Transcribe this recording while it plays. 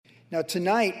Now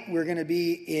tonight we're going to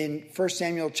be in 1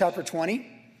 Samuel chapter 20.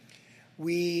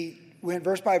 We went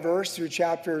verse by verse through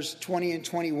chapters 20 and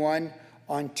 21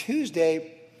 on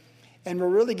Tuesday, and we're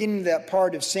really getting to that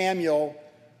part of Samuel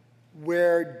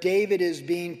where David is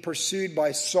being pursued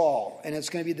by Saul, and it's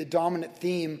going to be the dominant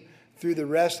theme through the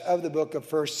rest of the book of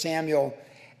 1 Samuel.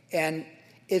 And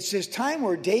it's this time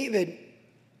where David,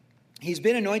 he's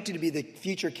been anointed to be the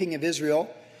future king of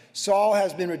Israel. Saul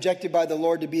has been rejected by the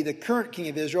Lord to be the current king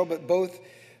of Israel, but both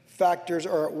factors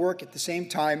are at work at the same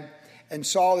time. And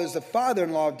Saul is the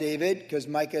father-in-law of David, because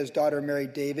Micah's daughter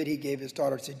married David. He gave his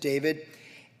daughter to David.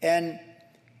 And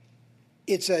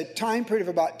it's a time period of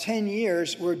about 10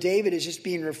 years where David is just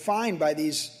being refined by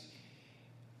these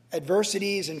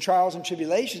adversities and trials and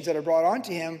tribulations that are brought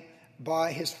onto him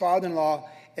by his father-in-law.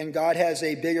 And God has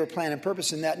a bigger plan and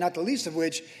purpose in that, not the least of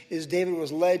which is David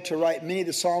was led to write many of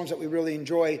the Psalms that we really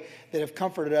enjoy that have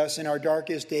comforted us in our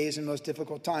darkest days and most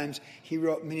difficult times. He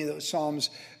wrote many of those Psalms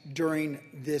during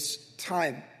this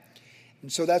time.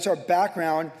 And so that's our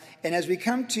background. And as we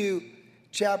come to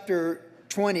chapter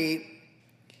 20,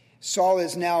 Saul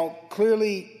is now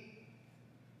clearly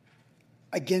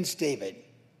against David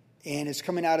and is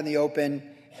coming out in the open,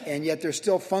 and yet they're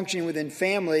still functioning within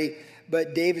family.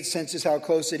 But David senses how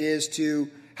close it is to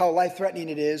how life-threatening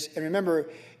it is. And remember,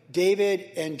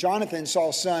 David and Jonathan,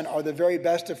 Saul's son, are the very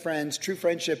best of friends, true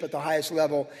friendship at the highest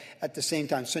level at the same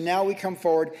time. So now we come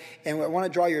forward, and I want to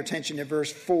draw your attention to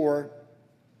verse 3,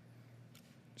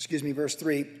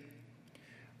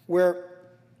 where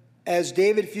as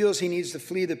David feels he needs to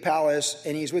flee the palace,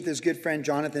 and he's with his good friend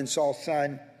Jonathan, Saul's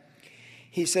son,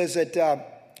 he says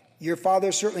that your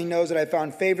father certainly knows that I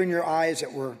found favor in your eyes,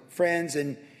 that we're friends,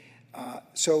 and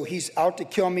so he's out to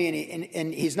kill me,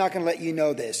 and he's not going to let you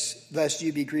know this, lest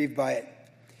you be grieved by it.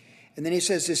 And then he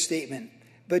says this statement,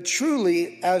 but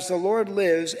truly, as the Lord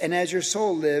lives, and as your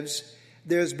soul lives,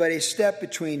 there's but a step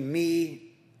between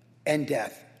me and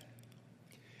death.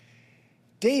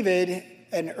 David,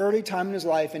 at an early time in his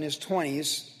life, in his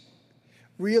 20s,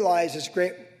 realized this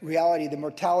great reality, the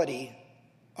mortality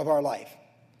of our life.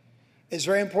 It's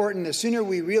very important. The sooner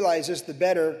we realize this, the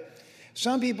better.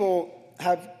 Some people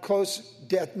have close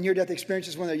death, near-death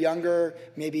experiences when they're younger,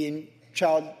 maybe in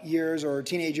child years or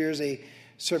teenage years. They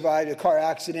survived a car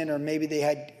accident, or maybe they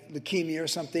had leukemia or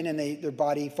something, and their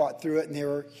body fought through it and they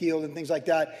were healed and things like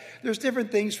that. There's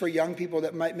different things for young people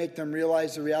that might make them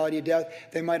realize the reality of death.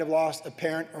 They might have lost a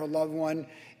parent or a loved one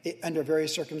under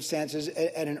various circumstances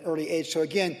at an early age. So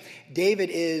again, David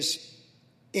is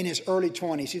in his early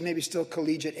 20s. He's maybe still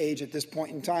collegiate age at this point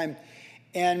in time.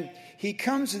 And he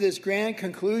comes to this grand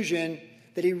conclusion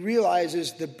that he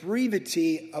realizes the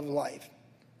brevity of life.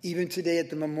 Even today at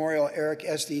the memorial, Eric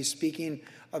Estes, speaking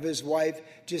of his wife,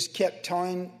 just kept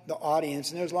telling the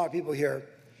audience, and there's a lot of people here,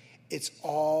 it's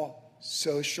all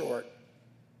so short.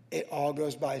 It all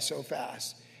goes by so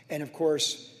fast. And of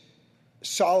course,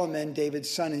 Solomon, David's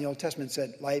son in the Old Testament,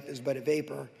 said life is but a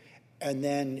vapor. And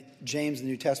then James in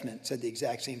the New Testament said the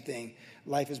exact same thing.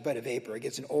 Life is but a vapor. It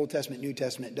gets an Old Testament, New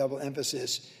Testament, double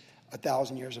emphasis,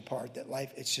 1,000 years apart, that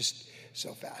life, it's just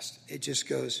so fast. It just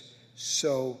goes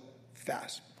so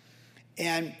fast.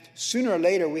 And sooner or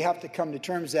later, we have to come to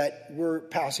terms that we're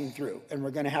passing through, and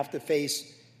we're going to have to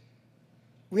face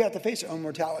our own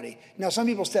mortality. Now, some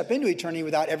people step into eternity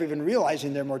without ever even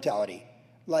realizing their mortality.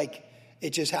 Like, it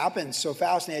just happens so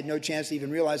fast, and they had no chance to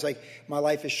even realize, like, my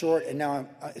life is short, and now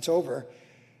it's over.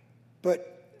 But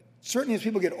certainly as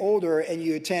people get older and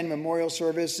you attend memorial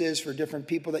services for different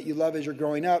people that you love as you're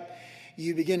growing up,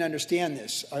 you begin to understand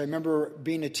this. I remember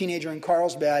being a teenager in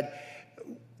Carlsbad,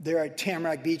 there at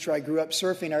Tamarack Beach where I grew up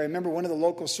surfing. I remember one of the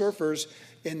local surfers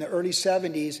in the early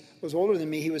 70s was older than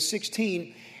me. He was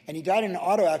 16, and he died in an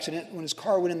auto accident when his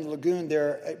car went in the lagoon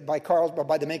there by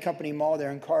the May Company Mall there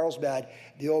in Carlsbad,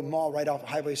 the old mall right off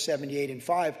Highway 78 and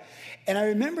 5. And I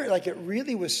remember, like, it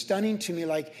really was stunning to me,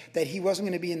 like, that he wasn't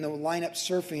going to be in the lineup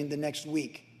surfing the next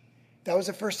week. That was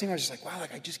the first thing I was just like, wow,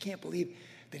 like, I just can't believe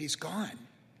that he's gone,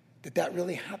 that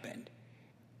really happened.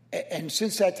 And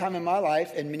since that time in my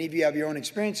life, and many of you have your own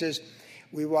experiences,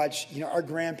 we watch, our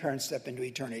grandparents step into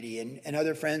eternity and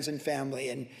other friends and family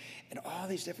and all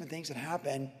these different things that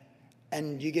happen.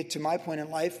 And you get to my point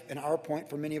in life, and our point,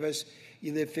 for many of us,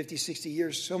 you live 50, 60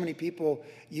 years. So many people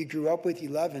you grew up with, you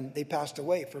love, and they passed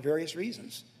away for various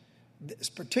reasons.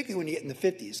 Particularly when you get in the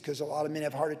 50s, because a lot of men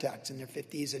have heart attacks in their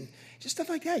 50s and just stuff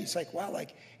like that. It's like, wow,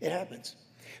 like, it happens.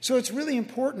 So it's really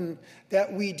important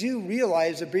that we do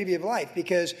realize the brevity of life,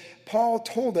 because Paul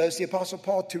told us, the Apostle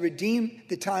Paul, to redeem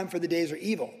the time, for the days are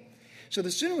evil. So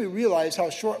the sooner we realize how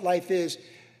short life is,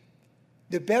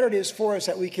 the better it is for us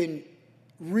that we can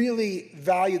really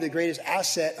value the greatest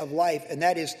asset of life, and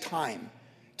that is time.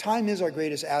 Time is our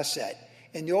greatest asset.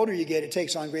 And the older you get, it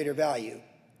takes on greater value.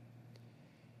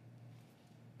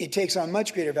 It takes on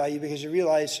much greater value because you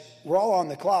realize we're all on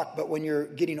the clock, but when you're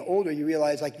getting older, you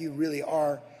realize like you really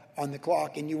are on the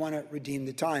clock and you want to redeem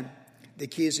the time. The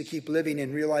key is to keep living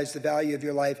and realize the value of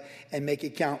your life and make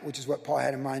it count, which is what Paul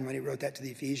had in mind when he wrote that to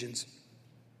the Ephesians.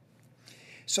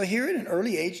 So here at an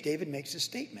early age, David makes a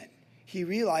statement. He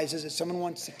realizes that someone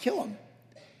wants to kill him.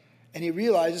 And he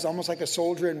realizes, almost like a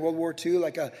soldier in World War II,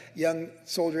 like a young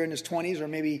soldier in his 20s, or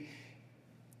maybe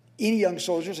any young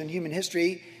soldiers in human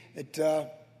history,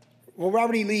 that,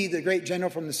 Robert E. Lee, the great general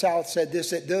from the South, said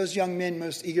this, that those young men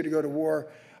most eager to go to war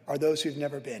are those who've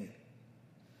never been.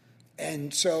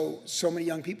 And so many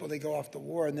young people, they go off to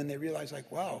war, and then they realize,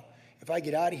 like, wow, if I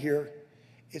get out of here,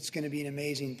 it's going to be an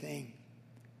amazing thing.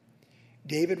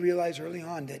 David realized early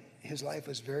on that his life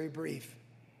was very brief,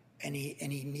 and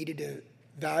he needed to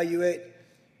value it,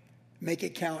 make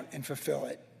it count, and fulfill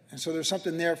it. And so there's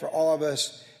something there for all of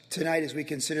us tonight as we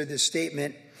consider this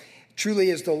statement.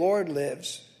 Truly, as the Lord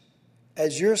lives,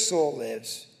 as your soul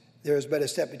lives, there is but a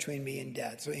step between me and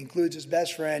death. So he includes his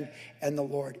best friend and the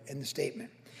Lord in the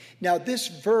statement. Now, this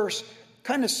verse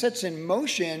kind of sets in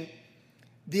motion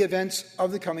the events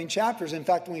of the coming chapters. In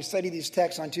fact, when we study these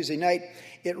texts on Tuesday night,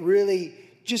 it really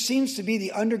just seems to be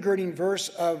the undergirding verse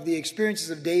of the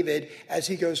experiences of David as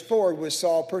he goes forward with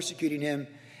Saul persecuting him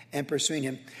and pursuing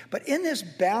him. But in this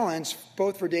balance,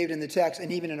 both for David in the text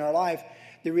and even in our life,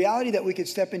 the reality that we could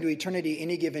step into eternity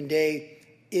any given day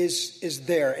is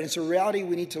there. And it's a reality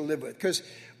we need to live with. Because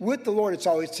with the Lord, it's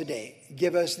always today.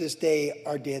 Give us this day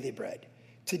our daily bread.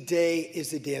 Today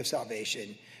is the day of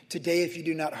salvation. Today, if you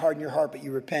do not harden your heart, but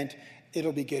you repent,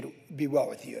 it'll be well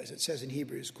with you, as it says in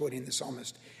Hebrews, quoting the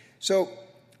psalmist. So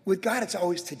with God, it's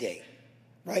always today,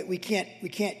 right? We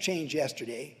can't change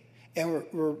yesterday, and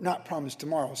we're not promised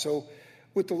tomorrow. So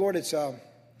with the Lord, it's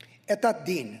etat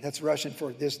din. That's Russian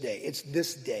for this day. It's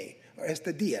this day, or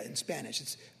este dia in Spanish.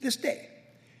 It's this day.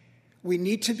 We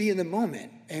need to be in the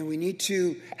moment, and we need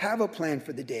to have a plan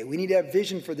for the day. We need to have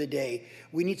vision for the day.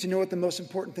 We need to know what the most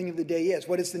important thing of the day is.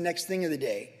 What is the next thing of the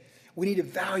day? We need to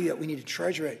value it. We need to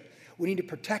treasure it. We need to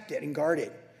protect it and guard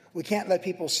it. We can't let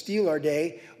people steal our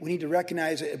day. We need to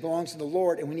recognize that it belongs to the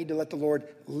Lord, and we need to let the Lord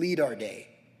lead our day.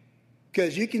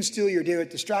 Because you can steal your day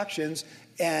with distractions,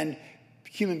 and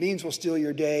human beings will steal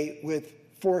your day with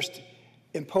forced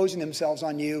imposing themselves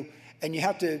on you. And you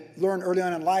have to learn early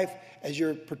on in life, as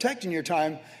you're protecting your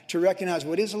time, to recognize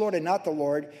what is the Lord and not the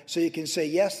Lord, so you can say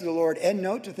yes to the Lord and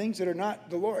no to things that are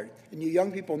not the Lord. And you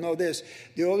young people know this.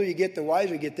 The older you get, the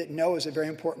wiser you get, that no is a very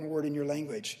important word in your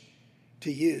language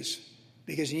to use,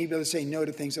 because you need to be able to say no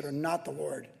to things that are not the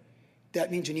Lord.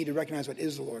 That means you need to recognize what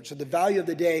is the Lord. So the value of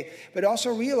the day, but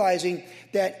also realizing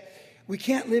that we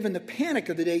can't live in the panic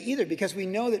of the day either, because we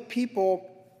know that people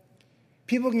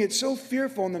can get so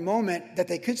fearful in the moment that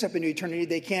they could step into eternity,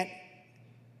 they can't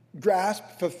grasp,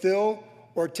 fulfill,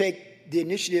 or take the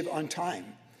initiative on time.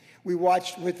 We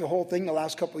watched with the whole thing the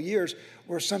last couple of years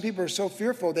where some people are so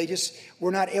fearful they just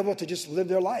were not able to just live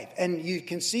their life. And you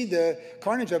can see the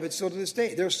carnage of it still to this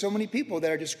day. There's so many people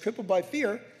that are just crippled by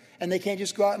fear and they can't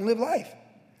just go out and live life.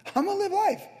 I'm going to live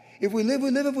life. If we live, we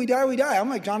live. If we die, we die. I'm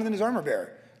like Jonathan, his armor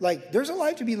bearer. Like, there's a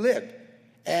life to be lived.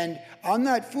 And I'm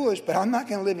not foolish, but I'm not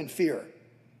going to live in fear.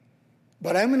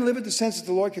 But I'm going to live with the sense that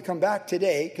the Lord could come back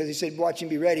today, because he said, watch and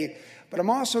be ready. But I'm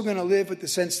also going to live with the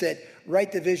sense that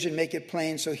write the vision, make it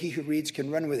plain, so he who reads can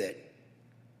run with it.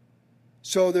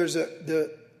 So there's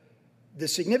the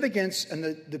significance and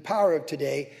the power of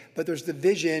today, but there's the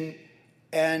vision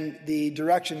and the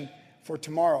direction for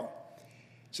tomorrow.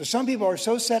 So some people are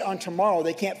so set on tomorrow,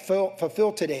 they can't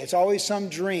fulfill today. It's always some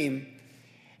dream.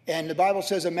 And the Bible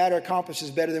says a matter accomplished is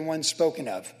better than one spoken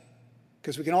of.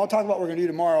 Because we can all talk about what we're going to do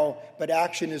tomorrow, but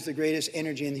action is the greatest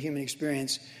energy in the human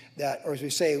experience that, or as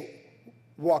we say,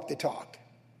 walk the talk.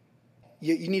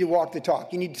 You need to walk the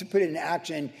talk. You need to put it in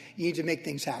action. You need to make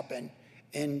things happen.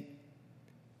 And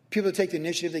people that take the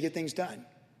initiative, they get things done.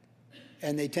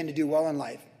 And they tend to do well in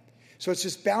life. So it's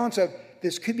this balance of,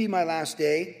 this could be my last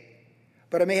day,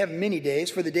 but I may have many days,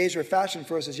 for the days are fashioned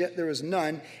for us as yet there is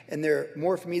none, and they're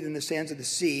more for me than the sands of the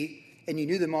sea. And you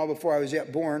knew them all before I was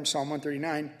yet born, Psalm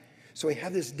 139. So we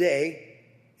have this day,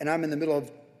 and I'm in the middle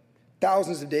of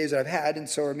thousands of days that I've had, and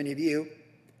so are many of you.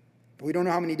 But we don't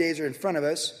know how many days are in front of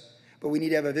us, but we need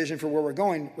to have a vision for where we're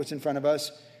going, what's in front of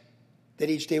us, that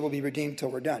each day will be redeemed till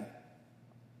we're done.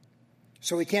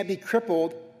 So we can't be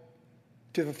crippled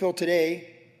to fulfill today.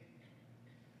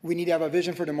 We need to have a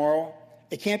vision for tomorrow.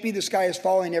 It can't be the sky is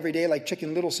falling every day like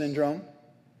Chicken Little syndrome.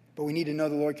 But we need to know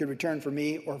the Lord could return for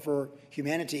me or for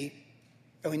humanity.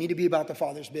 And we need to be about the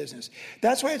Father's business.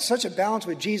 That's why it's such a balance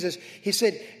with Jesus. He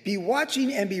said, be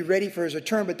watching and be ready for his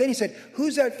return. But then he said,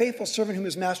 who's that faithful servant whom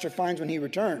his master finds when he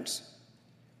returns?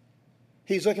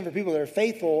 He's looking for people that are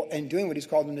faithful and doing what he's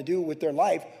called them to do with their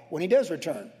life when he does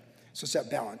return. So it's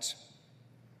that balance.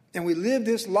 And we live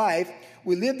this life,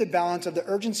 we live the balance of the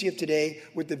urgency of today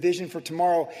with the vision for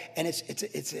tomorrow. And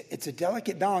it's a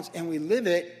delicate balance, and we live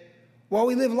it while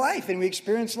we live life and we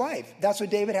experience life. That's what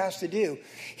David has to do.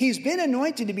 He's been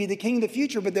anointed to be the king of the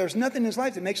future, but there's nothing in his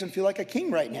life that makes him feel like a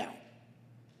king right now.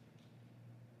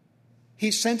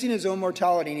 He's sensing his own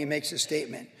mortality, and he makes a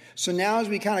statement. So now as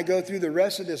we kind of go through the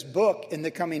rest of this book in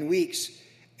the coming weeks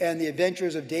and the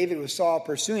adventures of David with Saul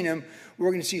pursuing him, we're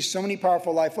going to see so many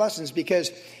powerful life lessons,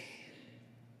 because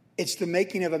it's the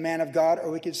making of a man of God,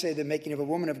 or we could say the making of a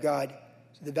woman of God.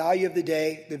 So the value of the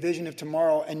day, the vision of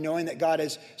tomorrow, and knowing that God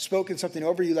has spoken something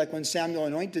over you, like when Samuel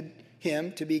anointed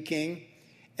him to be king,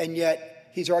 and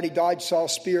yet he's already dodged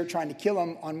Saul's spear trying to kill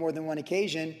him on more than one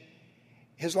occasion.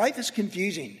 His life is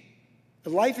confusing.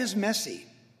 Life is messy.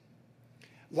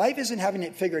 Life isn't having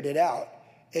it figured it out.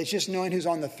 It's just knowing who's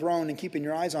on the throne and keeping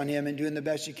your eyes on him and doing the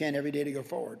best you can every day to go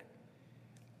forward.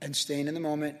 And staying in the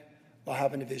moment while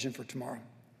having a vision for tomorrow.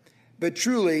 But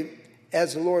truly,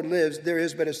 as the Lord lives, there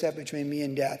is but a step between me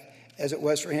and death. As it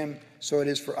was for him, so it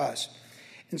is for us.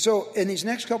 And so in these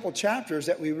next couple chapters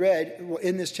that we read, well,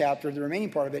 in this chapter, the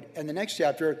remaining part of it, and the next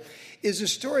chapter, is a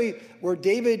story where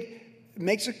David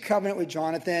makes a covenant with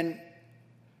Jonathan,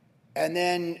 and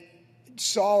then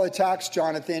Saul attacks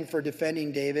Jonathan for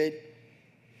defending David.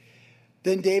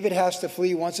 Then David has to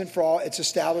flee once and for all. It's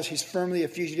established he's firmly a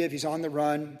fugitive. He's on the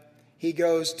run. He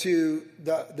goes to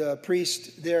the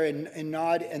priest there in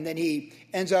Nod, and then he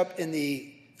ends up in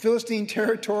the Philistine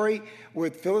territory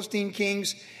with Philistine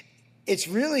kings. It's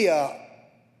really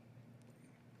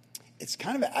it's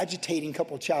kind of an agitating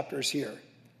couple chapters here.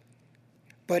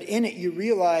 But in it, you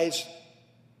realize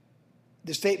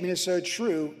the statement is so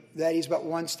true that he's but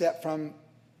one step from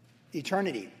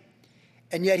eternity.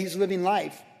 And yet he's living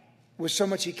life with so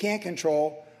much he can't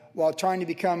control while trying to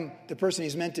become the person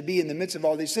he's meant to be in the midst of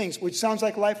all these things, which sounds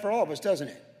like life for all of us, doesn't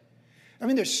it? I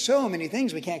mean, there's so many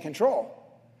things we can't control.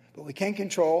 But we can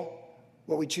control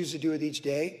what we choose to do with each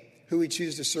day, who we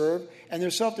choose to serve, and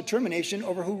there's self-determination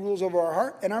over who rules over our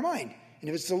heart and our mind. And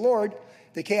if it's the Lord,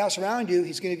 the chaos around you,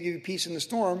 he's going to give you peace in the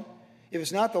storm. If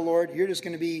it's not the Lord, you're just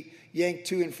going to be yanked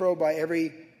to and fro by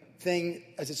everything,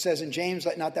 as it says in James,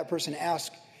 let not that person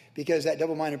ask, because that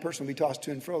double-minded person will be tossed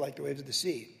to and fro like the waves of the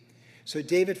sea. So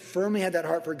David firmly had that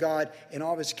heart for God in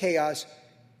all of his chaos,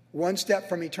 one step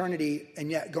from eternity, and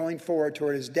yet going forward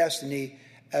toward his destiny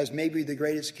as maybe the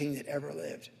greatest king that ever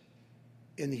lived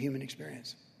in the human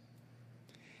experience.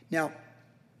 Now,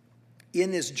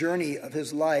 in this journey of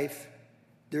his life,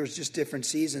 there's just different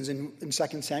seasons. In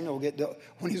 2 Samuel, we'll get to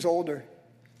when he's older.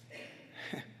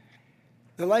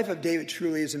 The life of David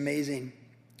truly is amazing.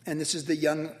 And this is the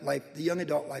young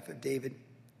adult life of David.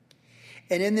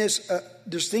 And in this,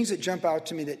 there's things that jump out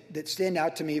to me, that stand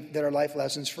out to me, that are life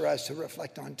lessons for us to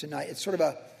reflect on tonight. It's sort of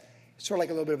like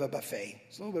a little bit of a buffet.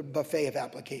 It's a little bit of a buffet of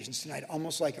applications tonight,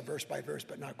 almost like a verse by verse,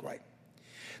 but not quite.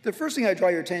 The first thing I draw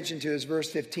your attention to is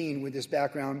verse 15 with this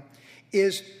background,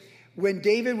 is when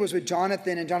David was with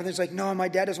Jonathan, and Jonathan's like, no, my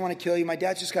dad doesn't want to kill you. My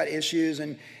dad's just got issues.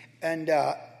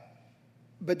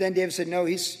 But then David said, no,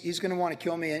 he's going to want to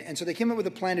kill me. And so they came up with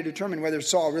a plan to determine whether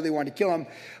Saul really wanted to kill him.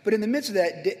 But in the midst of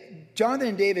that, Jonathan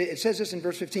and David, it says this in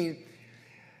verse 15,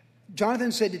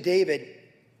 Jonathan said to David,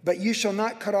 but you shall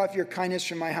not cut off your kindness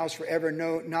from my house forever.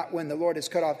 No, not when the Lord has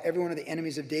cut off every one of the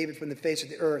enemies of David from the face of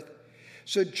the earth.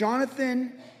 So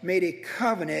Jonathan made a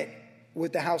covenant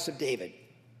with the house of David.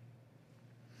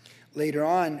 Later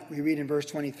on, we read in verse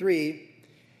 23,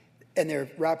 and they're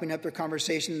wrapping up their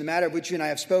conversation, the matter of which you and I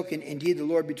have spoken, indeed the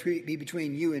Lord be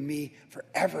between you and me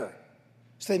forever.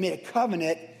 So they made a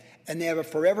covenant, and they have a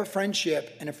forever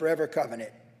friendship and a forever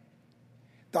covenant.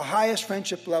 The highest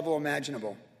friendship level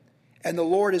imaginable. And the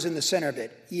Lord is in the center of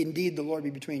it. Indeed, the Lord be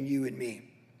between you and me.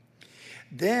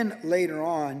 Then later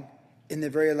on, in the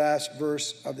very last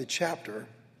verse of the chapter,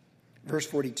 verse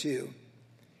 42,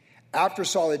 after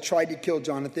Saul had tried to kill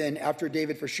Jonathan, after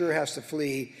David for sure has to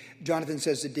flee, Jonathan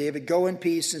says to David, go in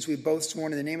peace, since we've both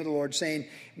sworn in the name of the Lord, saying,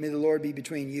 may the Lord be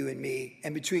between you and me,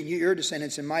 and between you, your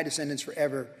descendants and my descendants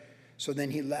forever. So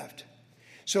then he left.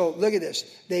 So look at this.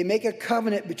 They make a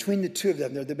covenant between the two of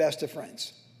them. They're the best of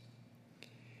friends.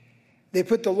 They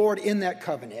put the Lord in that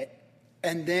covenant,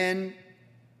 and then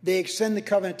they extend the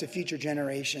covenant to future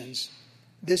generations.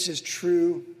 This is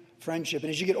true friendship. And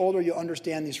as you get older, you'll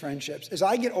understand these friendships. As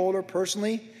I get older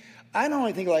personally, I don't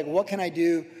only think like, what can I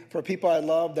do for people I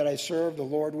love that I serve the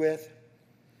Lord with?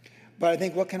 But I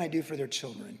think, what can I do for their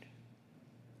children?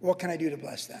 What can I do to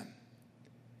bless them?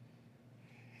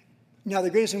 Now,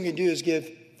 the greatest thing we can do is give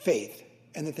faith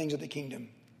in the things of the kingdom.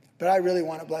 But I really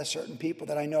want to bless certain people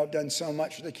that I know have done so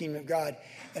much for the kingdom of God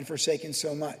and forsaken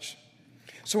so much.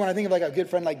 So when I think of like a good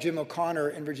friend like Jim O'Connor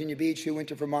in Virginia Beach, who went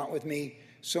to Vermont with me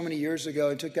so many years ago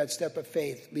and took that step of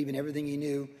faith, leaving everything he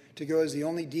knew to go as the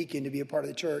only deacon to be a part of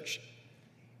the church,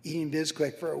 eating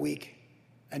Bisquick for a week,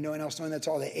 and no one else knowing that's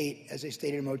all they ate as they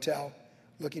stayed in a motel,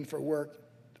 looking for work,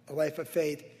 a life of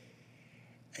faith.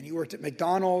 And he worked at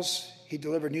McDonald's. He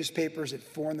delivered newspapers at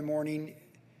 4 a.m,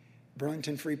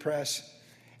 Burlington Free Press.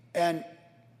 And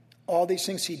all these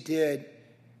things he did.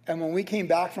 And when we came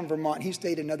back from Vermont, he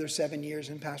stayed another 7 years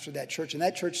and pastored that church. And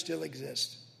that church still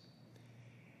exists.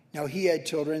 Now, he had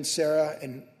children, Sarah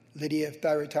and Lydia of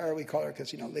Thyatira. We call her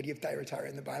because, Lydia of Thyatira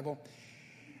in the Bible.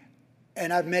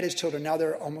 And I've met his children. Now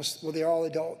they're they're all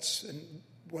adults. And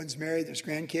one's married, there's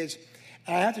grandkids.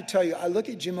 And I have to tell you, I look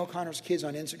at Jim O'Connor's kids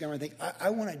on Instagram and I think, I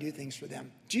want to do things for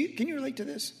them. Can you relate to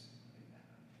this?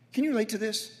 Can you relate to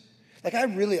this?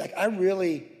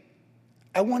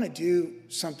 I want to do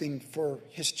something for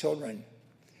his children.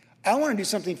 I want to do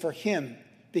something for him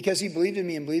because he believed in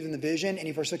me and believed in the vision, and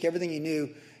he forsook everything he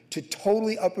knew to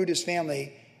totally uproot his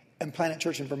family and plant a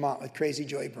church in Vermont with crazy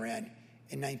Joey Brand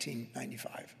in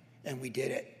 1995. And we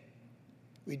did it.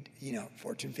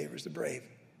 Fortune favors the brave.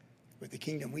 With the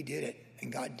kingdom, we did it,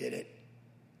 and God did it.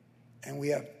 And we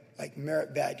have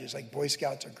merit badges like Boy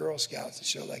Scouts or Girl Scouts that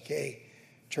show hey,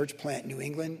 church plant New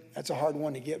England. That's a hard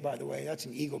one to get, by the way. That's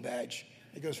an Eagle badge.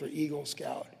 It goes for Eagle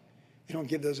Scout. You don't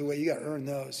give those away. You got to earn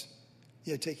those.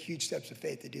 You got to take huge steps of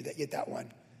faith to do that. Get that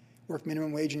one. Work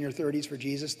minimum wage in your 30s for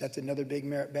Jesus. That's another big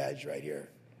merit badge right here.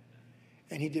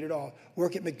 And he did it all.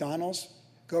 Work at McDonald's.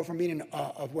 Go from being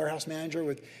a warehouse manager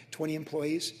with 20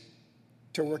 employees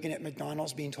to working at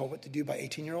McDonald's, being told what to do by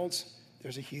 18-year-olds.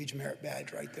 There's a huge merit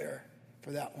badge right there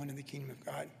for that one in the kingdom of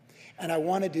God. And I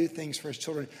want to do things for his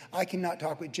children. I cannot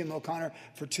talk with Jim O'Connor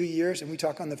for 2 years, and we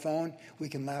talk on the phone. We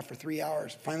can laugh for 3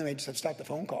 hours. Finally, I just have to stop the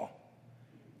phone call.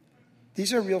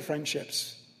 These are real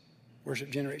friendships, Worship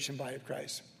Generation Body of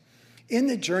Christ. In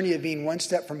the journey of being one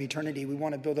step from eternity, we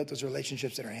want to build up those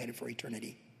relationships that are headed for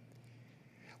eternity.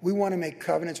 We want to make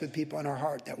covenants with people in our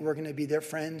heart that we're going to be their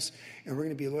friends and we're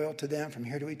going to be loyal to them from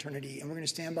here to eternity. And we're going to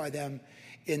stand by them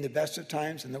in the best of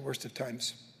times and the worst of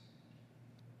times.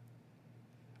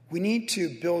 We need to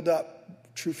build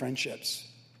up true friendships,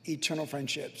 eternal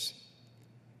friendships.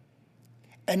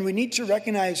 And we need to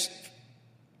recognize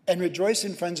and rejoice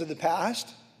in friends of the past,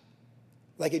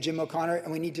 like a Jim O'Connor,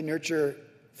 and we need to nurture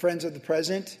friends of the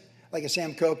present, like a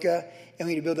Sam Coca, and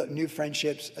we need to build up new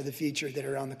friendships of the future that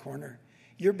are around the corner.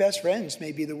 Your best friends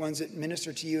may be the ones that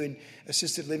minister to you in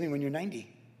assisted living when you're 90.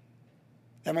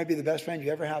 That might be the best friend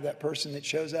you ever have, that person that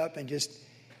shows up and just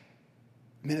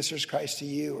ministers Christ to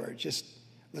you or just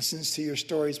listens to your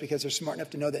stories because they're smart enough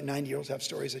to know that 90-year-olds have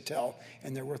stories to tell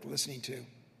and they're worth listening to.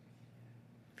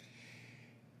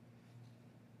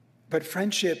 But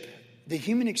friendship, the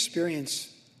human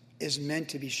experience is meant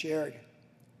to be shared.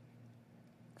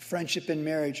 Friendship in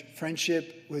marriage,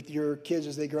 friendship with your kids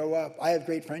as they grow up. I have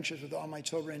great friendships with all my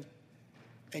children,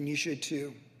 and you should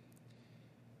too.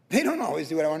 They don't always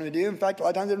do what I want them to do. In fact, a lot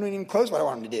of times they don't even close what I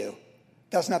want them to do.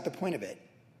 That's not the point of it.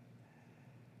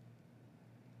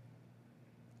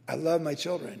 I love my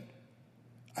children.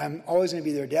 I'm always going to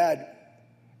be their dad,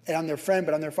 and I'm their friend,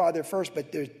 but I'm their father first,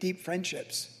 but there's deep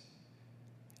friendships.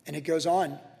 And it goes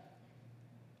on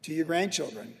to your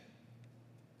grandchildren.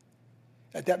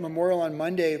 At that memorial on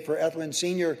Monday for Ethelyn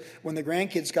Sr., when the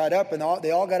grandkids got up, and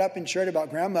they all got up and shared about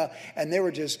Grandma, and they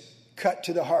were just cut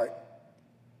to the heart.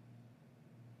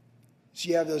 So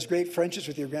you have those great friendships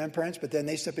with your grandparents, but then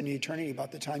they step into eternity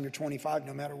about the time you're 25,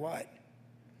 no matter what.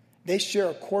 They share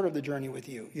a quarter of the journey with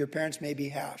you. Your parents may be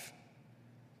half.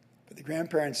 But the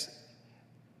grandparents,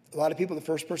 a lot of people, the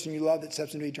first person you love that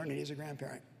steps into eternity is a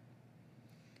grandparent.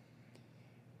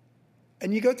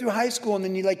 And you go through high school, and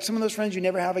then you some of those friends you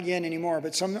never have again anymore,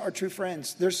 but some are true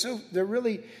friends. They're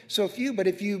really so few, but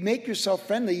if you make yourself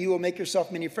friendly, you will make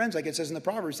yourself many friends, like it says in the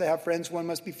Proverbs. To have friends, one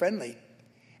must be friendly.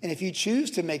 And if you choose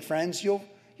to make friends, you'll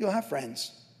have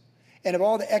friends. And of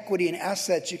all the equity and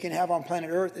assets you can have on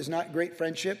planet Earth, is not great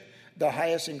friendship the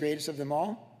highest and greatest of them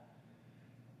all?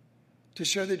 To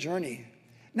share the journey.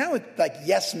 Not with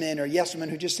yes men or yes women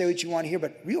who just say what you want to hear,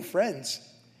 but real friends,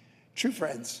 true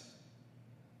friends.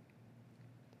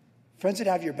 Friends that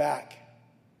have your back.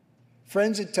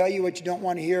 Friends that tell you what you don't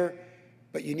want to hear,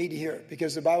 but you need to hear it.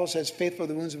 Because the Bible says, faithful are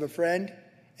the wounds of a friend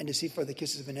and deceitful are the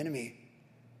kisses of an enemy.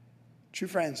 True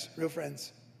friends, real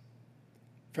friends.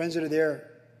 Friends that are there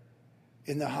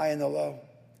in the high and the low.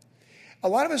 A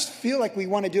lot of us feel like we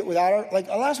want to do it without our, like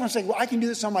a lot of us want to say, well, I can do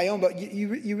this on my own, but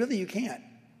you can't.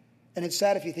 And it's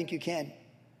sad if you think you can.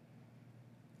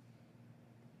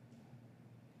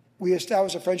 We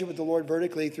establish a friendship with the Lord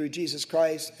vertically through Jesus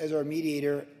Christ as our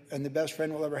mediator and the best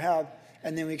friend we'll ever have.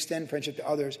 And then we extend friendship to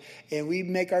others. And we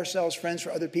make ourselves friends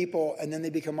for other people, and then they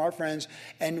become our friends.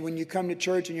 And when you come to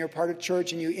church and you're a part of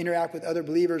church and you interact with other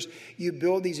believers, you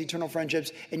build these eternal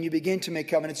friendships and you begin to make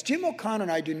covenants. Jim O'Connor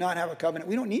and I do not have a covenant.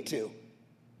 We don't need to.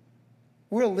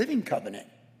 We're a living covenant.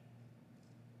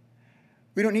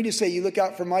 We don't need to say, you look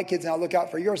out for my kids and I'll look out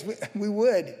for yours. We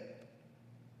would.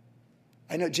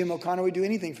 I know Jim O'Connor would do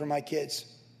anything for my kids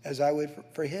as I would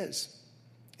for his.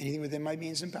 Anything within my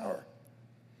means and power.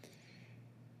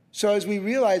 So as we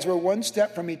realize we're one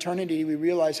step from eternity, we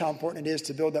realize how important it is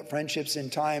to build up friendships in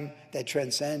time that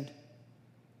transcend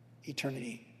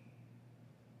eternity.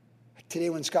 Today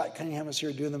when Scott Cunningham was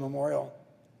here doing the memorial,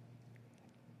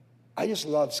 I just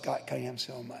love Scott Cunningham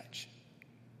so much.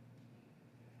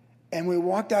 And we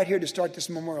walked out here to start this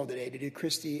memorial today, to do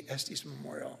Christy Estes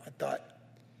Memorial. I thought,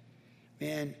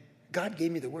 man, God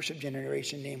gave me the worship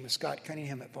generation name with Scott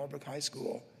Cunningham at Fallbrook High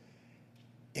School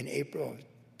in April of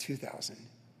 2000.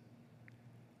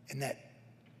 And that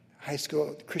high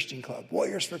school Christian club,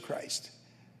 Warriors for Christ.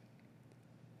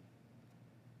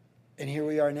 And here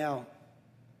we are now.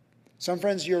 Some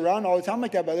friends, you're around all the time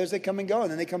like that, but others, they come and go,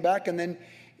 and then they come back, and then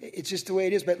it's just the way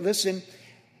it is. But listen,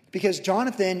 because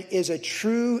Jonathan is a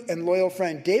true and loyal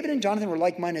friend. David and Jonathan were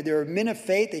like-minded. They were men of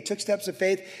faith. They took steps of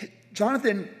faith.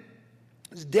 Jonathan's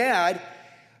dad,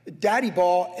 Daddy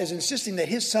Ball, is insisting that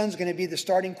his son's going to be the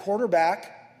starting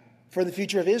quarterback for the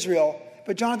future of Israel.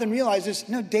 But Jonathan realizes,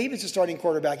 no, David's the starting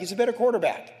quarterback. He's a better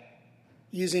quarterback,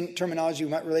 using terminology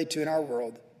we might relate to in our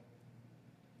world.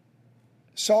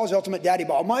 Saul's the ultimate daddy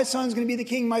ball. My son's going to be the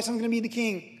king. My son's going to be the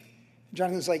king. And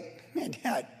Jonathan's like, man,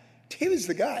 Dad, David's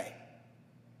the guy.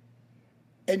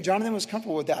 And Jonathan was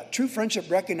comfortable with that. True friendship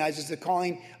recognizes the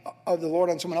calling of the Lord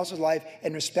on someone else's life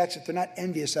and respects it. They're not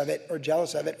envious of it or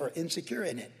jealous of it or insecure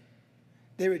in it.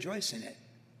 They rejoice in it.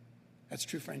 That's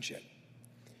true friendship.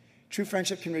 True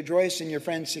friendship can rejoice in your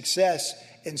friend's success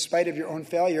in spite of your own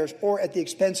failures, or at the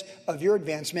expense of your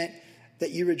advancement,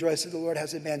 that you rejoice that the Lord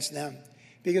has advanced them.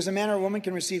 Because a man or a woman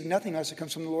can receive nothing unless it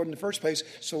comes from the Lord in the first place,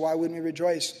 so why wouldn't we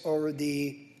rejoice over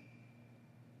the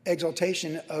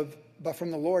exaltation but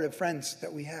from the Lord of friends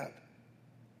that we have?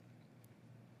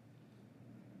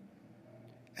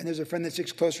 And there's a friend that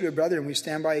sticks closer to a brother, and we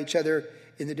stand by each other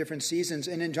in the different seasons.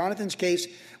 And in Jonathan's case,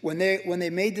 when they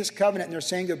made this covenant and they're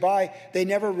saying goodbye, they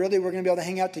never really were going to be able to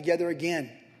hang out together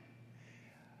again.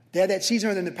 They had that season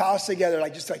where they're in the palace together,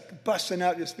 just busting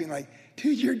up, just being like,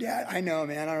 dude, your dad. I know,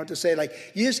 man. I don't know what to say.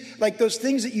 You just, those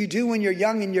things that you do when you're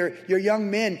young and you're young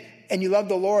men and you love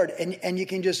the Lord, and you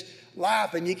can just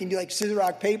laugh and you can do scissor,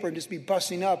 rock, paper and just be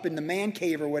busting up in the man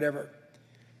cave or whatever.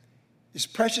 It's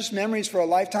precious memories for a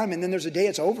lifetime, and then there's a day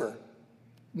it's over.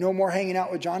 No more hanging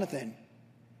out with Jonathan.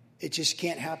 It just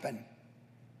can't happen.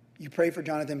 You pray for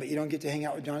Jonathan, but you don't get to hang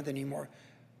out with Jonathan anymore.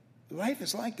 Life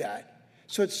is like that.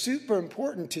 So it's super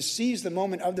important to seize the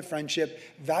moment of the friendship,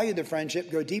 value the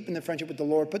friendship, go deep in the friendship with the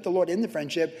Lord, put the Lord in the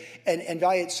friendship, and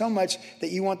value it so much that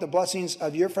you want the blessings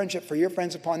of your friendship for your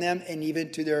friends upon them and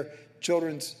even to their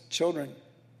children's children.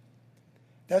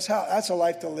 That's a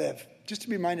life to live. Just to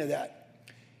be reminded of that.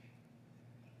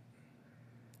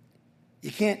 You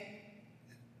can't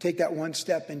take that one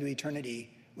step into eternity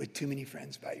with too many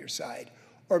friends by your side.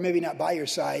 Or maybe not by your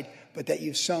side, but that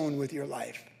you've sown with your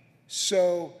life.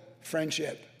 Sow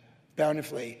friendship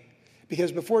bountifully.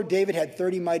 Because before David had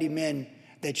 30 mighty men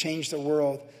that changed the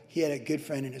world, he had a good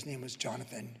friend, and his name was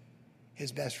Jonathan,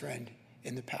 his best friend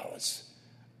in the palace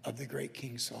of the great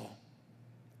King Saul.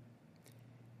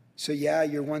 So yeah,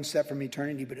 you're one step from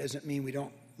eternity, but it doesn't mean we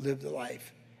don't live the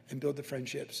life and build the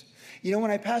friendships. You know,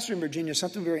 when I pastored in Virginia,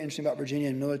 something very interesting about Virginia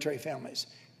and military families.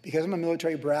 Because I'm a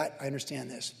military brat, I understand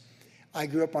this. I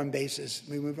grew up on bases.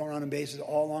 We moved around on bases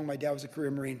all along. My dad was a career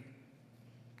Marine.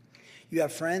 You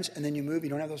have friends, and then you move.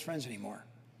 You don't have those friends anymore.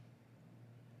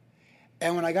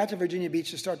 And when I got to Virginia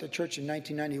Beach to start the church in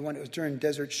 1991, it was during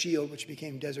Desert Shield, which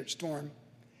became Desert Storm.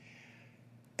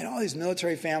 And all these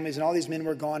military families and all these men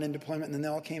were gone in deployment, and then they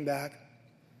all came back.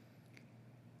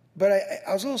 But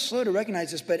I was a little slow to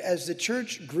recognize this, but as the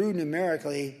church grew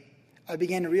numerically, I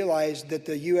began to realize that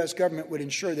the U.S. government would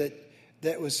ensure that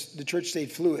the church stayed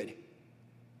fluid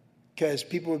because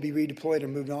people would be redeployed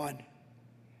and moved on.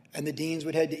 And the deans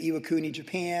would head to Iwakuni,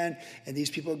 Japan, and these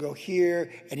people go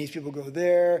here, and these people go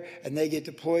there, and they get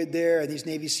deployed there, and these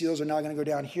Navy SEALs are now going to go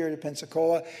down here to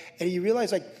Pensacola. And you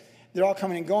realize, like, they're all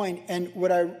coming and going. And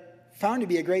what I found to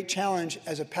be a great challenge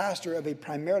as a pastor of a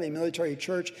primarily military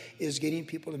church is getting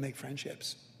people to make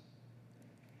friendships.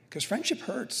 Because friendship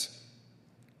hurts.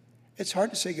 It's hard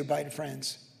to say goodbye to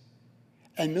friends.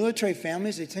 And military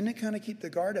families, they tend to kind of keep the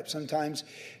guard up sometimes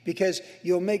because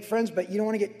you'll make friends, but you don't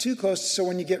want to get too close. So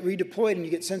when you get redeployed and you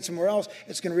get sent somewhere else,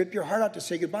 it's going to rip your heart out to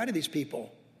say goodbye to these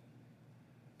people.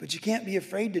 But you can't be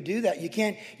afraid to do that. You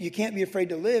can't be afraid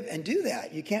to live and do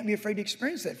that. You can't be afraid to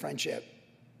experience that friendship.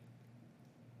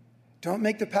 Don't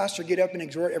make the pastor get up and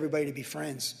exhort everybody to be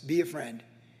friends. Be a friend.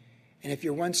 And if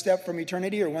you're one step from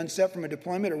eternity or one step from a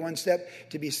deployment or one step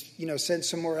to be, sent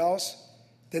somewhere else,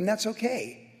 then that's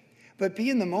okay. But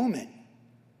be in the moment.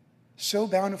 So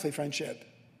bountifully friendship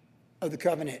of the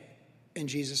covenant in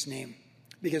Jesus' name.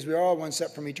 Because we are all one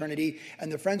step from eternity.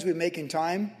 And the friends we make in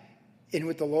time in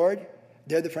with the Lord,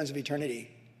 they're the friends of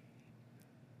eternity.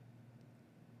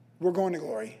 We're going to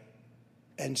glory.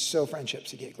 And so friendships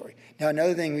to get glory. Now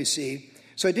another thing we see.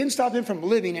 So it didn't stop him from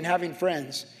living and having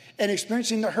friends and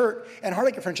experiencing the hurt and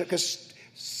heartache of friendship. Because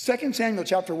 2 Samuel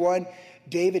chapter 1,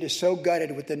 David is so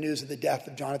gutted with the news of the death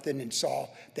of Jonathan and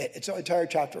Saul that it's an entire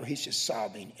chapter where he's just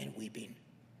sobbing and weeping.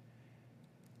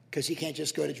 Because he can't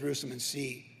just go to Jerusalem and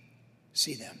see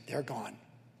them. They're gone.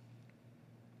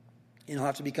 And he'll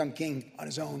have to become king on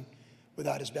his own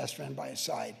without his best friend by his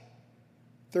side.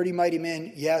 30 mighty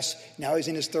men, yes. Now he's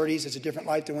in his 30s. It's a different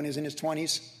life than when he was in his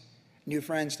 20s. New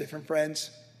friends, different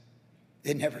friends.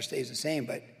 It never stays the same,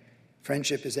 but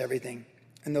friendship is everything.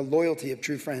 And the loyalty of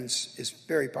true friends is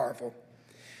very powerful.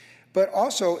 But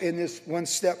also in this one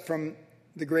step from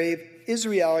the grave is the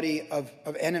reality of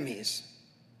enemies.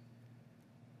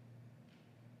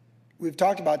 We've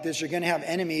talked about this. You're going to have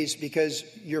enemies because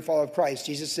you're a follower of Christ.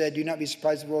 Jesus said, do not be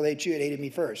surprised if the world hates you. It hated me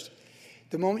first.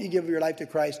 The moment you give your life to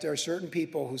Christ, there are certain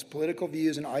people whose political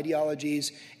views and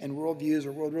ideologies and worldviews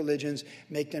or world religions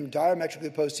make them diametrically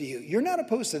opposed to you. You're not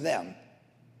opposed to them.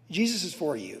 Jesus is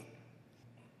for you.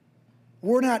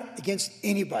 We're not against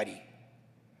anybody.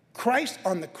 Christ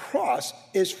on the cross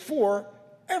is for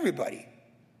everybody.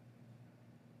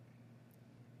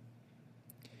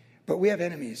 But we have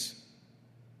enemies.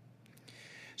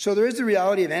 So there is the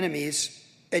reality of enemies,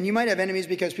 and you might have enemies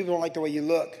because people don't like the way you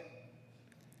look.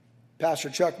 Pastor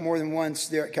Chuck more than once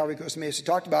there at Calvary Costa Mesa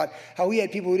talked about how he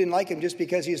had people who didn't like him just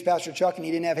because he was Pastor Chuck and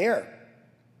he didn't have hair.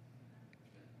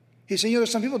 He said,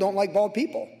 there's some people who don't like bald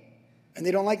people, and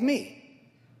they don't like me.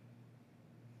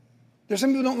 There's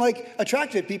some people who don't like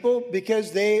attractive people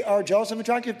because they are jealous of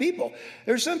attractive people.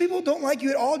 There's some people who don't like you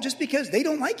at all just because they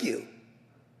don't like you.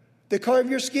 The color of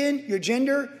your skin, your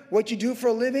gender, what you do for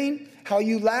a living, how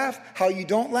you laugh, how you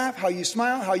don't laugh, how you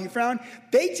smile, how you frown,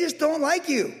 they just don't like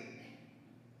you.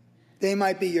 They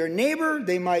might be your neighbor,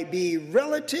 they might be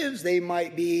relatives, they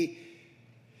might be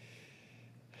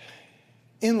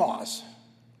in-laws.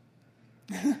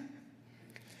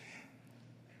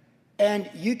 And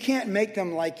you can't make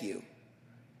them like you.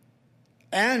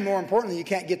 And more importantly, you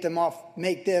can't get them off,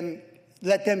 let them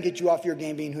get you off your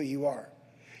game being who you are.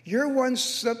 You're one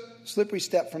slippery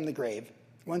step from the grave,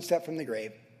 one step from the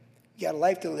grave. You got a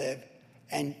life to live,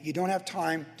 and you don't have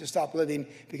time to stop living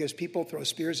because people throw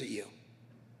spears at you.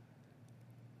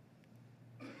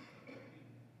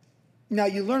 Now,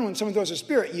 you learn when someone throws a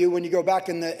spear at you, when you go back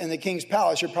in the king's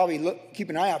palace, you'll probably keep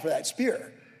an eye out for that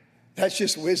spear. That's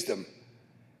just wisdom.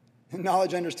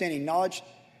 Knowledge, understanding. Knowledge,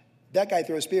 that guy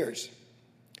throws spears.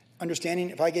 Understanding,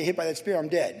 if I get hit by that spear, I'm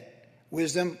dead.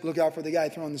 Wisdom, look out for the guy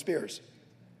throwing the spears.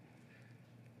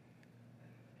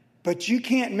 But you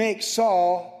can't make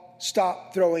Saul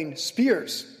stop throwing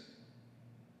spears.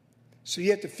 So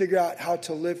you have to figure out how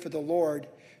to live for the Lord,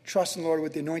 trust in the Lord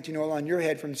with the anointing oil on your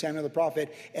head from Samuel the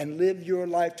prophet, and live your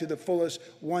life to the fullest,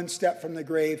 one step from the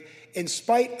grave, in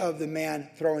spite of the man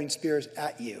throwing spears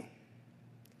at you.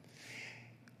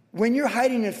 When you're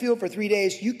hiding in a field for 3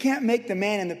 days, you can't make the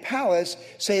man in the palace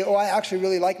say, I actually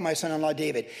really like my son-in-law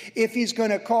David. If he's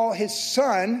going to call his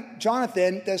son,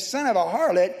 Jonathan, the son of a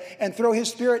harlot, and throw his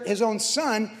spear at his own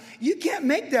son, you can't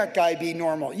make that guy be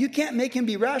normal. You can't make him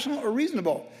be rational or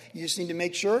reasonable. You just need to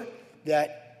make sure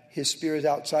that his spear is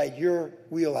outside your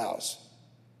wheelhouse.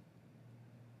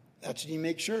 That's what you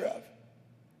make sure of.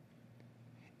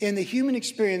 In the human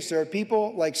experience, there are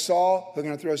people like Saul who are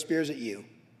going to throw spears at you.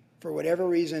 For whatever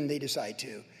reason they decide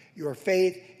to. Your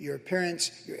faith, your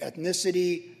appearance, your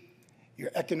ethnicity,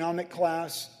 your economic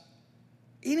class,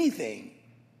 anything.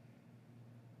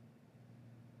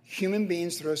 Human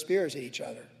beings throw spears at each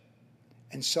other.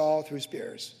 And Saul threw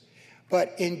spears.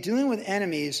 But in dealing with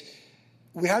enemies,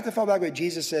 we have to fall back what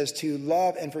Jesus says, to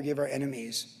love and forgive our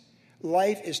enemies.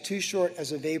 Life is too short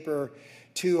as a vapor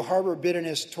to harbor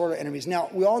bitterness toward our enemies. Now,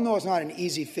 we all know it's not an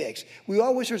easy fix. We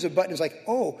all wish there's a button that's like,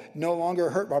 oh, no longer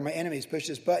hurt by my enemies. Push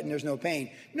this button, there's no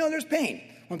pain. No, there's pain.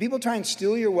 When people try and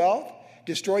steal your wealth,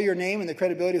 destroy your name and the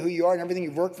credibility of who you are and everything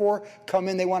you've worked for, come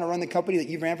in, they want to run the company that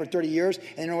you've ran for 30 years,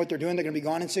 and they know what they're doing. They're going to be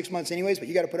gone in 6 months anyways, but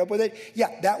you got to put up with it.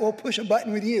 Yeah, that will push a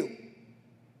button with you.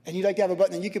 And you'd like to have a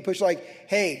button that you could push like,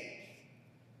 hey,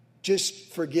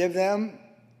 just forgive them,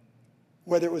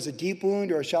 whether it was a deep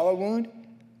wound or a shallow wound.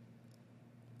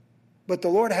 But the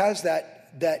Lord has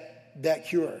that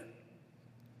cure.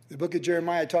 The book of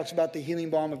Jeremiah talks about the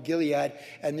healing balm of Gilead,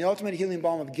 and the ultimate healing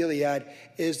balm of Gilead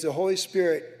is the Holy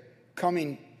Spirit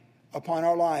coming upon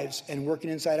our lives and working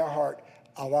inside our heart,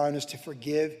 allowing us to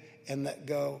forgive and let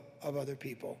go of other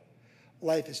people.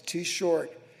 Life is too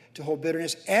short to hold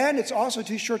bitterness, and it's also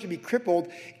too short to be crippled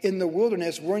in the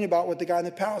wilderness worrying about what the guy in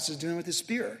the palace is doing with his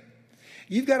spear.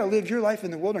 You've got to live your life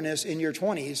in the wilderness in your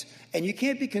 20s, and you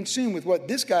can't be consumed with what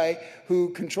this guy who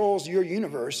controls your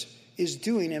universe is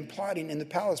doing and plotting in the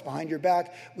palace behind your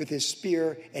back with his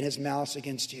spear and his malice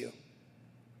against you.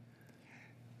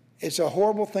 It's a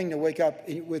horrible thing to wake up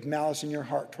with malice in your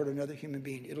heart toward another human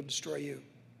being. It'll destroy you.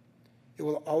 It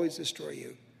will always destroy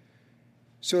you.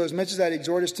 So as much as I'd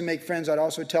exhort us to make friends, I'd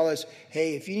also tell us,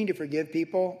 hey, if you need to forgive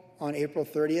people on April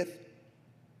 30th,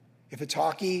 if it's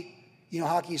hockey, you know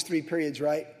hockey is 3 periods,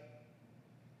 right?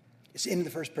 It's the end of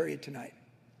the first period tonight.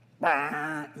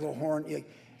 Little horn.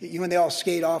 When they all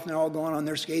skate off and they're all going on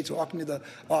their skates, walking to the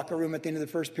locker room at the end of the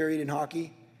first period in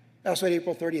hockey. That's what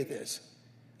April 30th is.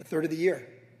 A third of the year.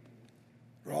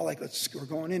 We're all like, we're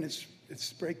going in.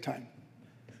 It's break time.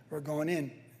 We're going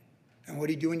in. And what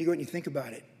do you do when you go and you think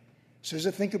about it? So there's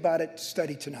a think about it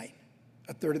study tonight,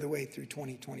 a third of the way through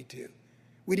 2022.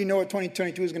 We didn't know what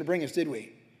 2022 was going to bring us, did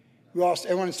we?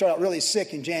 Everyone started out really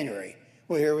sick in January.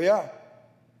 Well, here we are.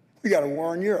 We got a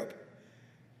war in Europe.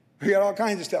 We got all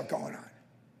kinds of stuff going on.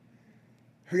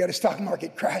 We got a stock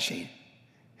market crashing.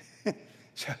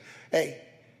 So, hey,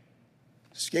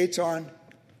 skates on,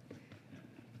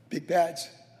 big pads,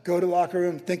 go to the locker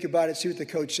room, think about it, see what the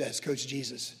coach says, Coach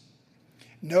Jesus.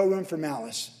 No room for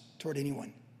malice toward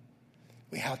anyone.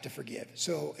 We have to forgive.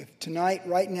 So if tonight,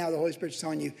 right now, the Holy Spirit's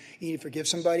telling you need to forgive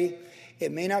somebody,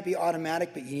 it may not be automatic,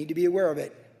 but you need to be aware of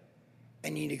it,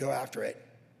 and you need to go after it.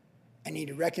 And you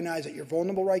need to recognize that you're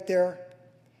vulnerable right there,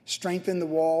 strengthen the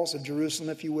walls of Jerusalem,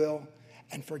 if you will,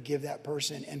 and forgive that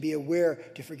person, and be aware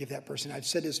to forgive that person. I've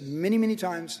said this many, many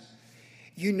times.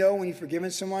 You know when you've forgiven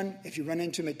someone, if you run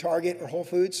into them at Target or Whole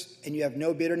Foods, and you have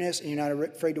no bitterness, and you're not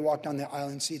afraid to walk down the aisle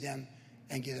and see them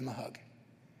and give them a hug.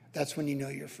 That's when you know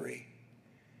you're free.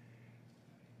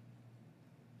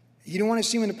 You don't want to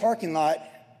see them in the parking lot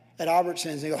at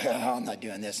Albertsons and go, oh, I'm not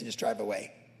doing this, and just drive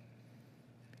away.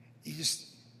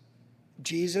 Jesus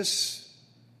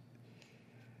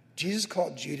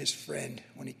called Judas friend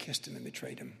when he kissed him and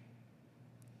betrayed him.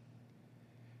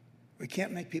 We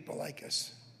can't make people like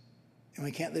us. And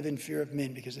we can't live in fear of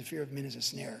men because the fear of men is a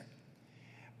snare.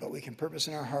 But we can purpose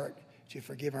in our heart to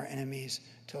forgive our enemies,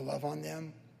 to love on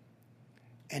them,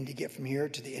 and to get from here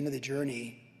to the end of the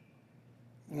journey,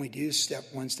 when we do step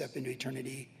one step into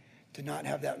eternity, to not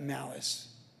have that malice.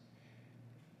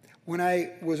 When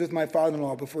I was with my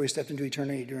father-in-law before he stepped into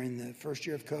eternity during the first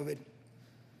year of COVID,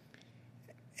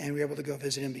 and we were able to go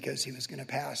visit him because he was going to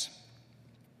pass,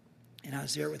 and I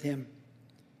was there with him.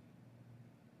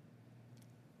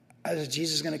 I said,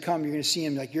 Jesus is going to come. You're going to see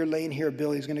him. Like, you're laying here,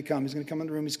 Bill. He's going to come. He's going to come in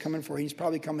the room. He's coming for you. He's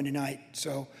probably coming tonight.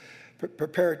 So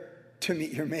prepare to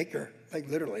meet your maker. Like,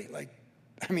 literally.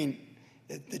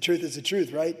 The truth is the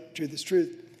truth, right? Truth is truth.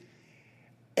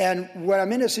 And when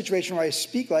I'm in a situation where I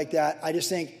speak like that, I just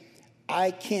think,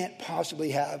 I can't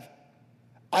possibly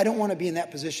I don't want to be in that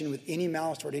position with any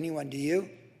malice toward anyone. Do you?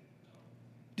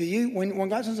 Do you? When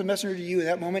God sends a messenger to you in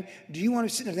that moment, do you want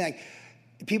to sit there and think,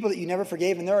 people that you never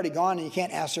forgave and they're already gone and you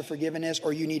can't ask their forgiveness,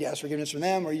 or you need to ask forgiveness from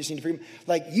them, or you just need to forgive them?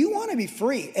 Like, you want to be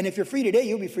free. And if you're free today,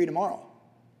 you'll be free tomorrow.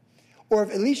 Or if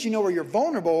at least you know where you're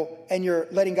vulnerable and you're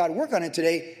letting God work on it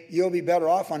today, you'll be better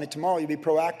off on it tomorrow. You'll be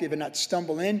proactive and not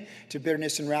stumble into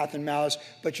bitterness and wrath and malice.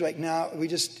 But you're like, no,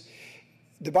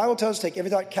 the Bible tells us to take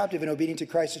every thought captive and obedient to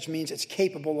Christ, which means it's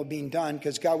capable of being done,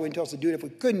 because God wouldn't tell us to do it if we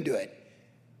couldn't do it.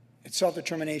 It's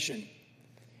self-determination.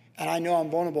 And I know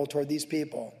I'm vulnerable toward these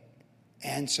people.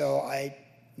 And so I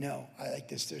like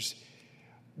this.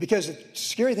 Because the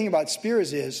scary thing about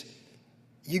spears is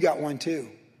you got one too.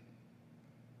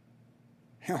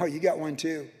 Oh, you got one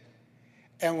too.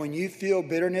 And when you feel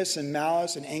bitterness and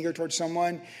malice and anger towards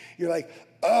someone, you're like,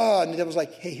 oh, and the devil's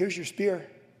like, hey, here's your spear.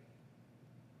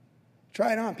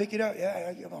 Try it on, pick it up.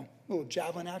 Yeah, a little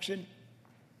javelin action.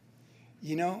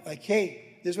 Like,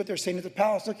 hey, this is what they're saying at the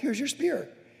palace. Look, here's your spear.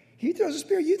 He throws a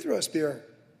spear, you throw a spear.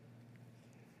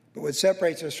 But what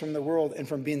separates us from the world and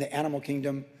from being the animal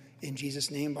kingdom in Jesus'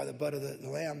 name by the blood of the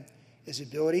Lamb is the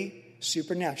ability,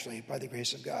 supernaturally, by the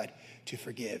grace of God, to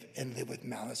forgive and live with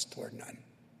malice toward none.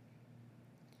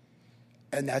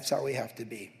 And that's how we have to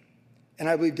be. And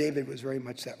I believe David was very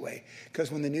much that way.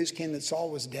 Because when the news came that Saul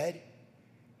was dead,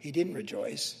 he didn't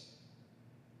rejoice.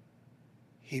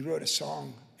 He wrote a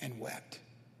song and wept.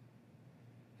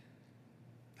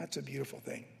 That's a beautiful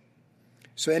thing.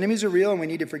 So enemies are real and we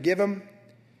need to forgive them.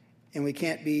 And we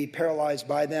can't be paralyzed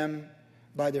by them,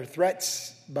 by their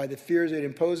threats, by the fears they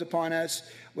impose upon us,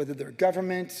 whether they're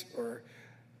government or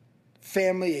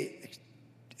family,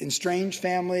 estranged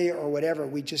family or whatever.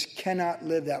 We just cannot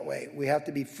live that way. We have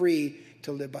to be free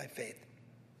to live by faith.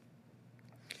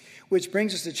 Which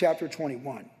brings us to chapter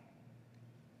 21.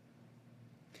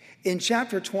 In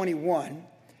chapter 21,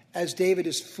 as David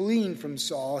is fleeing from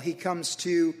Saul, he comes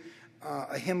to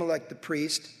Ahimelech the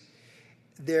priest,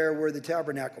 there where the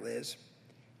tabernacle is.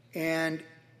 And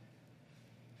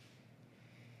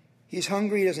he's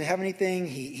hungry, he doesn't have anything.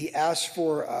 He asks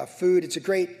for food.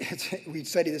 We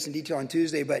studied this in detail on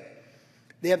Tuesday, but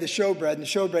they have the showbread, and the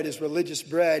showbread is religious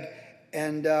bread.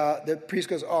 And the priest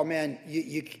goes, oh man,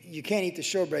 you can't eat the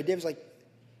showbread. David's like,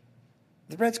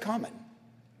 the bread's common.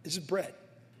 This is bread.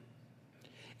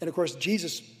 And of course,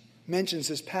 Jesus mentions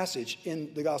this passage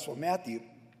in the Gospel of Matthew,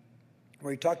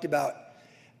 where he talked about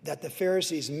that the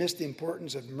Pharisees missed the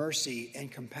importance of mercy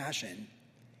and compassion,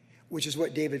 which is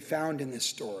what David found in this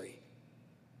story.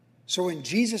 So when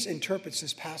Jesus interprets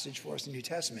this passage for us in the New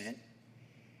Testament,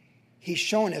 he's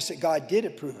showing us that God did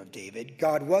approve of David,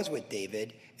 God was with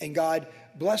David, and God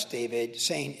blessed David,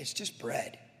 saying, it's just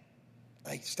bread.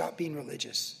 Like, stop being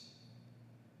religious.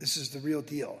 This is the real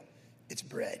deal. It's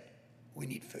bread. We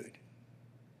need food.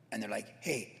 And they're like,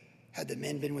 hey, had the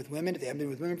men been with women? If they haven't been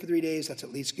with women for 3 days, that's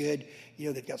at least good.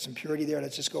 They've got some purity there.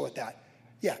 Let's just go with that.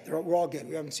 Yeah, we're all good.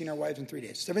 We haven't seen our wives in 3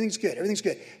 days. So everything's good. Everything's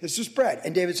good. It's just bread.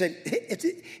 And David said,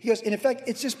 he goes, in effect,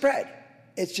 it's just bread.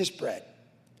 It's just bread.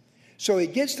 So he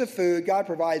gets the food. God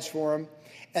provides for him.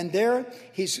 And there,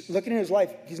 he's looking at his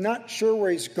life. He's not sure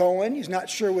where he's going. He's not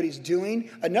sure what he's doing.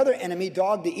 Another enemy,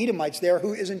 Dog the Edomites there,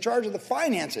 who is in charge of the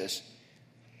finances.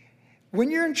 When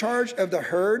you're in charge of the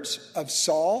herds of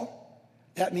Saul,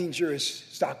 that means you're his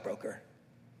stockbroker.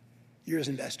 You're his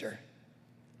investor.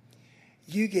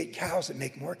 You get cows that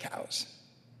make more cows,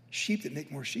 sheep that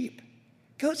make more sheep,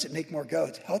 goats that make more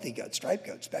goats, healthy goats, striped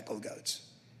goats, speckled goats.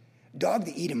 Dog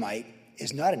the Edomite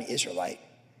is not an Israelite,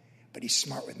 but he's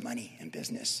smart with money and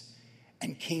business.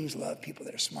 And kings love people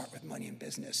that are smart with money and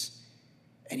business.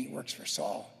 And he works for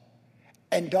Saul.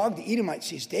 And Dog the Edomite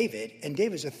sees David, and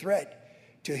David's a threat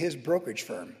to his brokerage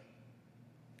firm.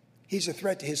 He's a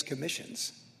threat to his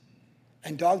commissions.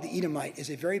 And Dog the Edomite is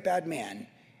a very bad man,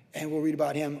 and we'll read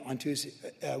about him on Tuesday,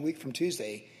 a week from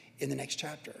Tuesday in the next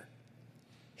chapter.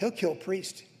 He'll kill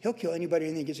priests. He'll kill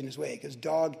anybody that gets in his way, because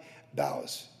Dog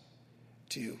bows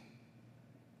to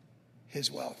his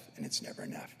wealth, and it's never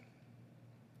enough.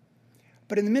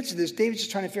 But in the midst of this, David's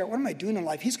just trying to figure out, what am I doing in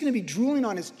life? He's going to be drooling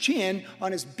on his chin,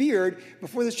 on his beard,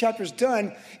 before this chapter's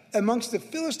done, amongst the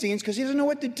Philistines, because he doesn't know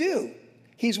what to do.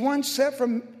 He's one step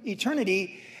from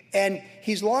eternity, and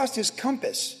he's lost his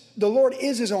compass. The Lord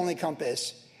is his only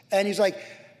compass. And he's like,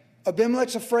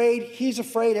 Abimelech's afraid. He's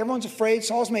afraid. Everyone's afraid.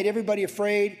 Saul's made everybody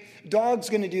afraid. Dog's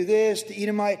going to do this. The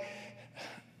Edomite.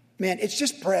 Man, it's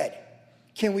just bread.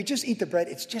 Can we just eat the bread?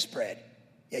 It's just bread.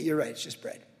 Yeah, you're right. It's just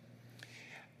bread.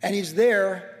 And he's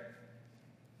there,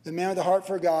 the man with the heart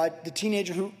for God, the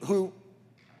teenager who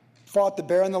fought the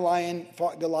bear and the lion,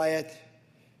 fought Goliath.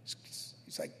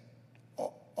 He's like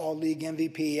all league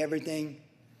MVP, everything.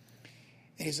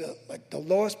 And he's like the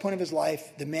lowest point of his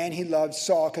life, the man he loved,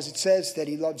 Saul, because it says that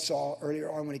he loved Saul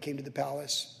earlier on when he came to the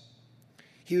palace.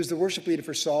 He was the worship leader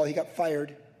for Saul. He got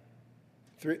fired,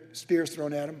 spears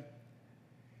thrown at him.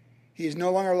 He is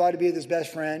no longer allowed to be with his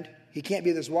best friend. He can't be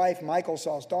with his wife, Michal,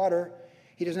 Saul's daughter.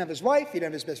 He doesn't have his wife. He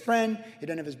doesn't have his best friend. He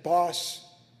doesn't have his boss.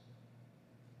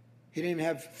 He didn't even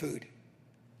have food.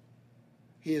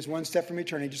 He is one step from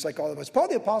eternity, just like all of us. Paul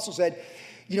the Apostle said,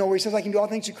 where he says, I can do all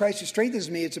things through Christ who strengthens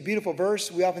me. It's a beautiful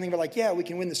verse. We often think about we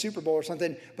can win the Super Bowl or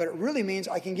something, but it really means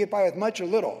I can get by with much or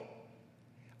little.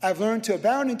 I've learned to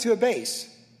abound and to abase.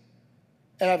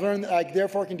 And I've learned that I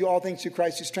therefore can do all things through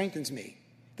Christ who strengthens me.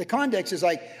 The context is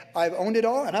like, I've owned it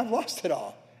all and I've lost it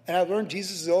all. And I've learned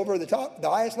Jesus is over the top, the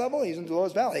highest level. He's in the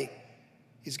lowest valley.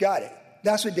 He's got it.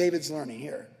 That's what David's learning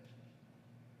here.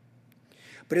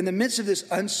 But in the midst of this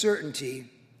uncertainty,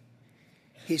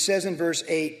 he says in verse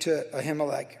 8 to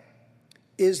Ahimelech,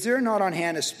 "Is there not on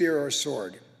hand a spear or a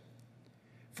sword?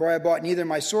 For I brought neither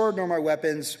my sword nor my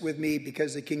weapons with me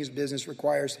because the king's business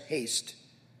requires haste."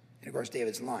 And of course,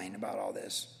 David's lying about all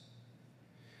this.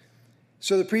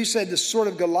 So the priest said, "The sword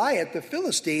of Goliath, the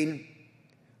Philistine,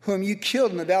 whom you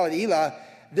killed in the valley of Elah,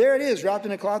 there it is, wrapped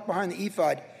in a cloth behind the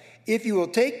ephod. If you will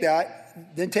take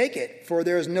that, then take it, for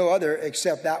there is no other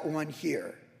except that one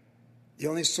here. The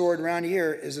only sword around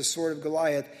here is the sword of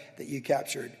Goliath that you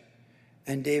captured."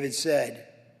 And David said,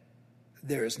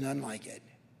 "There is none like it.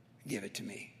 Give it to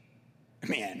me."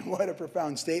 Man, what a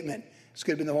profound statement. This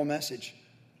could have been the whole message.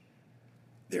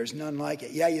 There's none like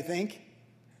it. Yeah, you think?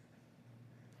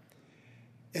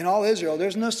 In all Israel,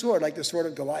 there's no sword like the sword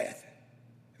of Goliath.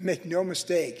 Make no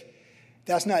mistake.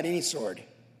 That's not any sword.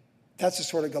 That's the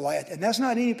sword of Goliath. And that's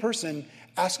not any person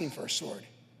asking for a sword.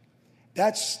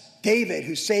 That's David,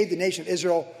 who saved the nation of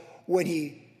Israel when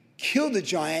he killed the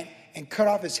giant and cut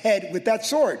off his head with that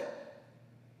sword.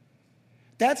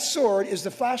 That sword is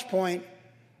the flashpoint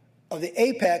of the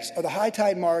apex of the high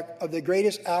tide mark of the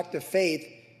greatest act of faith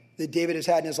that David has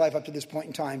had in his life up to this point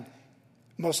in time,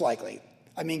 most likely.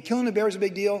 I mean, killing a bear is a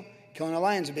big deal. Killing a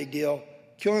lion is a big deal.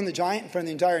 Killing the giant in front of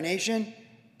the entire nation,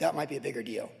 that might be a bigger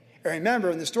deal. And remember,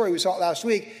 in the story we saw last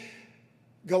week,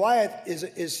 Goliath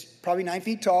is probably 9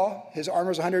 feet tall. His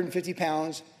armor is 150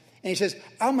 pounds. And he says,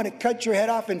 "I'm going to cut your head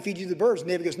off and feed you to the birds." And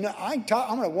David goes, "No, I'm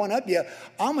going to one-up you.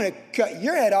 I'm going to cut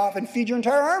your head off and feed your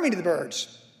entire army to the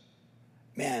birds."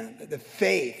 Man, the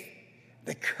faith,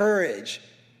 the courage,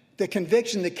 the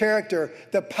conviction, the character,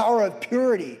 the power of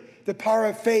purity, the power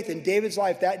of faith in David's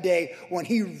life that day when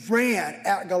he ran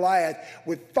at Goliath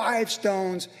with 5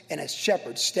 stones and a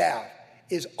shepherd's staff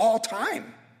is all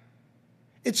time.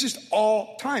 It's just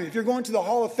all time. If you're going to the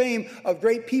Hall of Fame of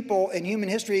great people in human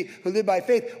history who live by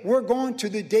faith, we're going to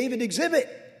the David exhibit.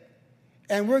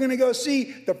 And we're going to go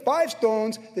see the 5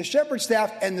 stones, the shepherd's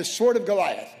staff, and the sword of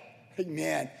Goliath.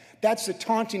 Man, that's the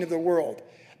taunting of the world.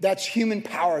 That's human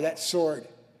power, that sword.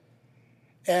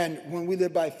 And when we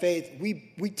live by faith,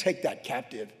 we take that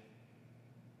captive.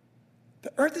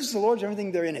 The earth is the Lord's,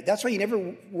 everything therein it. That's why you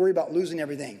never worry about losing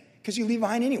everything, because you leave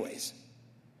behind anyways.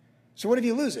 So what if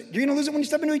you lose it? You're going to lose it when you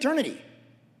step into eternity.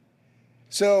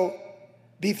 So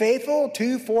be faithful,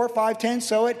 2, 4, 5, 10,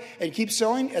 sow it, and keep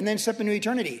sowing, and then step into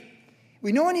eternity.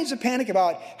 No one needs to panic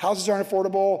about houses aren't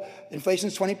affordable,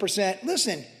 inflation's 20%.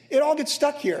 Listen, it all gets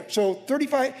stuck here. So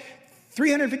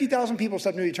 350,000 people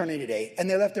stepped into eternity today, and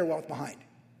they left their wealth behind.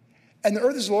 And the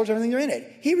earth is the Lord's, everything therein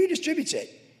it. He redistributes it.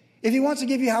 If he wants to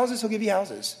give you houses, he'll give you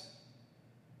houses.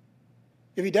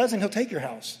 If he doesn't, he'll take your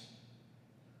house.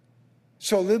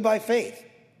 So live by faith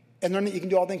and learn that you can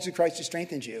do all things through Christ who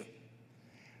strengthens you.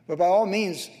 But by all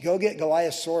means, go get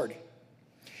Goliath's sword.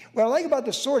 What I like about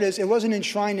the sword is it wasn't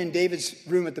enshrined in David's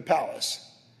room at the palace.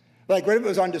 Like, what if it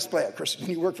was on display? Of course,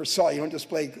 when you work for Saul, you don't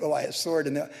display Goliath's sword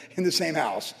in the same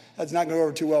house. That's not going to go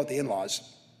over too well with the in-laws.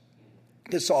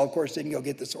 Because Saul, of course, didn't go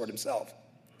get the sword himself.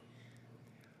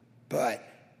 But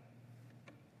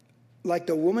like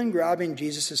the woman grabbing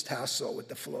Jesus' tassel with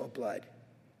the flow of blood,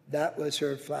 that was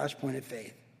her flashpoint of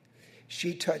faith.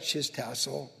 She touched his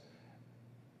tassel,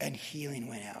 and healing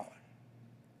went out.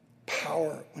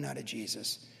 Power went out of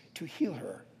Jesus to heal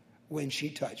her when she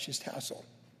touched his tassel.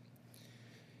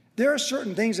 There are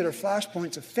certain things that are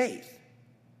flashpoints of faith.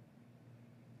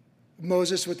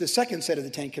 Moses with the second set of the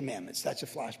 10 Commandments, that's a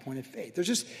flashpoint of faith.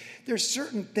 There's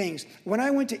certain things. When I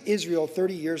went to Israel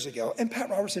 30 years ago, and Pat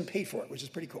Robertson paid for it, which is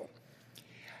pretty cool.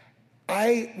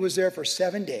 I was there for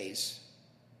 7 days.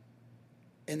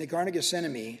 In the Garden of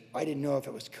Gethsemane, I didn't know if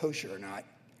it was kosher or not.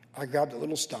 I grabbed a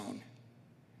little stone.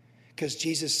 Because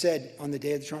Jesus said on the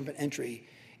day of the triumphant entry,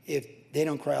 if they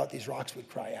don't cry out, these rocks would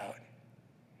cry out.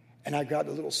 And I grabbed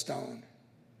a little stone.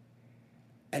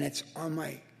 And it's on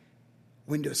my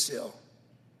windowsill.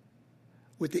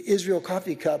 With the Israel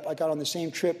coffee cup I got on the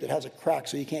same trip that has a crack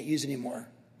so you can't use it anymore.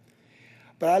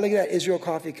 But I look at that Israel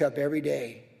coffee cup every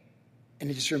day, and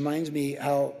it just reminds me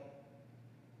how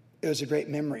it was a great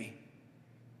memory.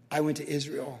 I went to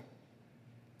Israel.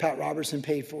 Pat Robertson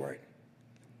paid for it.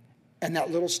 And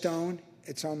that little stone,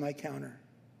 it's on my counter.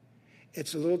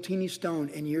 It's a little teeny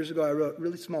stone, and years ago I wrote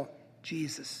really small,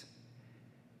 Jesus.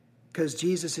 Because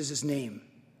Jesus is his name,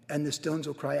 and the stones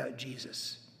will cry out,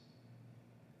 Jesus.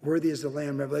 Worthy is the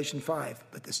Lamb, Revelation 5,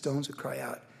 but the stones will cry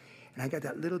out. And I got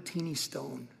that little teeny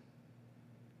stone.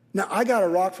 Now, I got a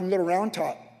rock from Little Round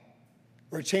Top,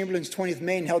 where Chamberlain's 20th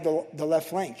Maine held the left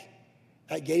flank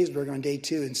at Gettysburg on day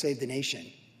 2 and saved the nation.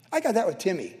 I got that with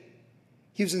Timmy.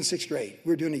 He was in 6th grade.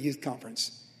 We were doing a youth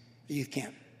conference, a youth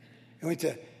camp.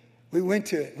 We went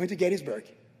to Gettysburg.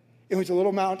 It was a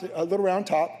little round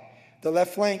top. The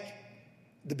left flank,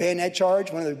 the bayonet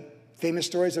charge, one of the famous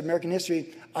stories of American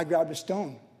history, I grabbed a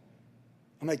stone.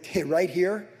 I'm like, hey, right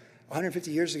here,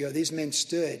 150 years ago, these men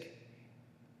stood,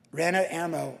 ran out of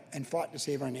ammo, and fought to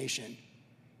save our nation.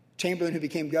 Chamberlain, who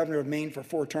became governor of Maine for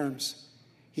 4 terms,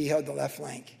 he held the left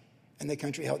flank, and the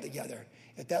country held together.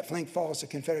 If that flank falls, the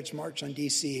Confederates march on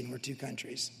D.C., and we're 2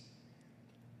 countries.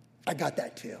 I got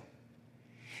that too.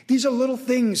 These are little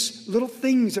things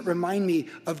that remind me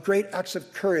of great acts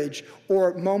of courage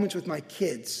or moments with my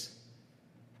kids.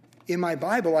 In my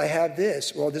Bible, I have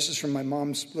this. Well, this is from my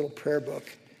mom's little prayer book.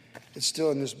 It's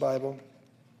still in this Bible.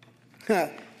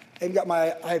 I've got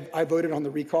I voted on the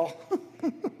recall.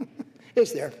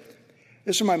 It's there.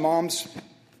 This is from my mom's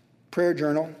prayer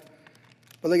journal.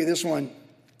 But look at this one.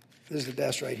 This is the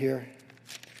best right here.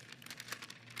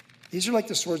 These are like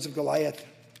the swords of Goliath.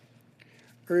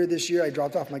 Earlier this year, I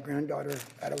dropped off my granddaughter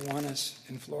at Awanas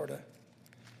in Florida.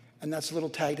 And that's a little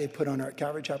tag they put on her at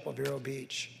Calvary Chapel, Vero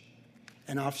Beach.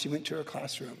 And off she went to her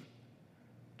classroom.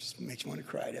 Just makes you want to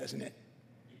cry, doesn't it?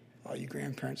 All you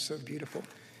grandparents, so beautiful.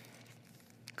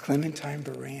 Clementine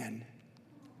Baran.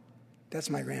 That's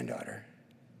my granddaughter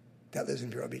that lives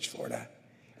in Vero Beach, Florida.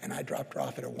 And I dropped her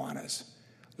off at Awanas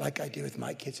like I did with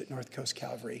my kids at North Coast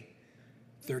Calvary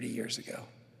 30 years ago.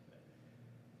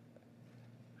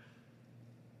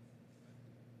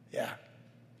 Yeah.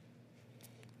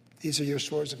 These are your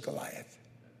swords of Goliath.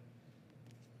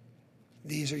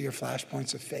 These are your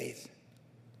flashpoints of faith.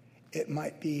 It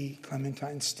might be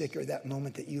Clementine's sticker, that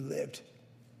moment that you lived,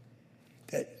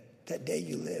 that day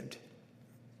you lived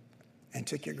and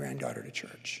took your granddaughter to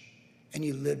church, and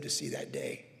you lived to see that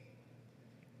day.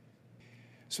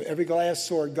 So every Goliath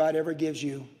sword God ever gives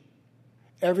you,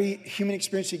 every human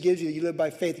experience he gives you, you live by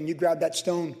faith, and you grab that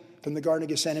stone from the Garden of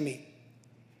Gethsemane.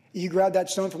 You grab that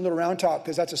stone from Little Round Top,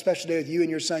 because that's a special day with you and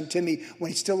your son Timmy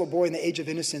when he's still a boy in the age of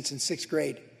innocence in 6th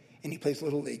grade. And he plays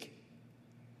Little League.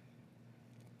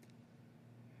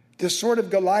 The sword of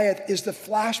Goliath is the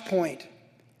flashpoint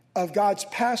of God's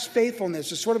past faithfulness.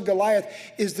 The sword of Goliath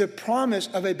is the promise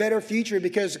of a better future,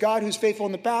 because God, who's faithful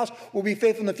in the past, will be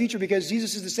faithful in the future, because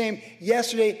Jesus is the same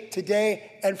yesterday,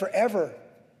 today, and forever.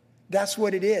 That's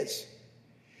what it is.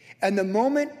 And the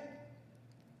moment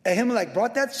Ahimelech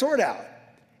brought that sword out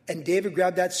and David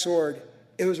grabbed that sword,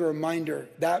 it was a reminder,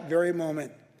 that very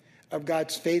moment, of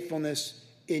God's faithfulness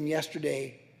in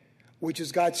yesterday, which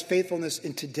is God's faithfulness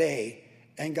in today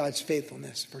and God's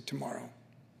faithfulness for tomorrow.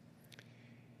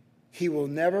 He will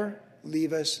never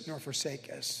leave us nor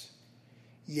forsake us.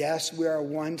 Yes, we are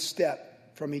one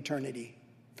step from eternity,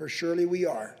 for surely we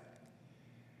are.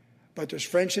 But there's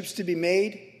friendships to be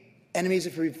made, enemies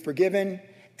to be forgiven,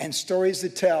 and stories to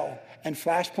tell, and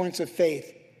flashpoints of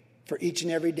faith for each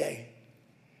and every day.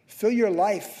 Fill your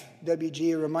life,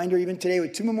 WG, a reminder even today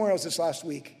with 2 memorials this last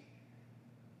week.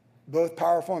 Both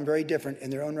powerful and very different in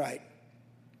their own right.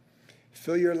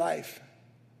 Fill your life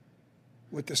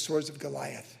with the swords of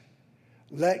Goliath.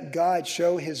 Let God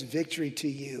show his victory to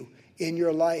you in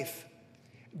your life.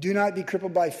 Do not be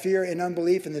crippled by fear and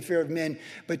unbelief and the fear of men,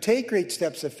 but take great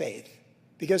steps of faith,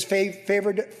 because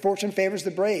fortune favors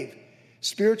the brave.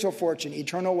 Spiritual fortune,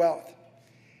 eternal wealth.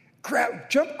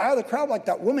 Jump out of the crowd like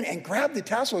that woman and grab the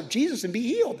tassel of Jesus and be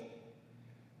healed.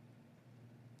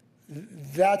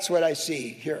 That's what I see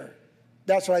here.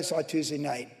 That's what I saw Tuesday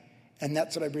night. And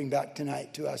that's what I bring back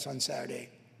tonight to us on Saturday.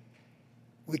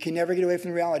 We can never get away from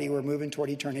the reality we're moving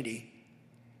toward eternity,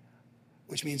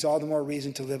 which means all the more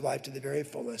reason to live life to the very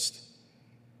fullest.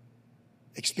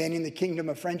 Expanding the kingdom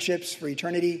of friendships for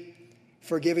eternity,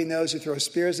 forgiving those who throw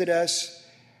spears at us,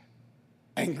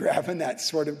 and grabbing that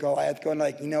sword of Goliath, going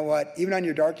like, you know what? Even on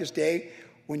your darkest day,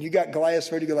 when you got Goliath's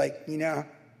sword, you go like,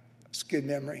 it's a good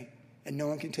memory, and no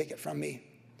one can take it from me.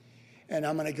 And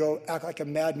I'm going to go act like a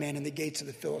madman in the gates of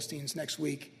the Philistines next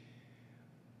week.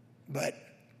 But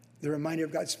the reminder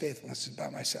of God's faithfulness is by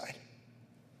my side.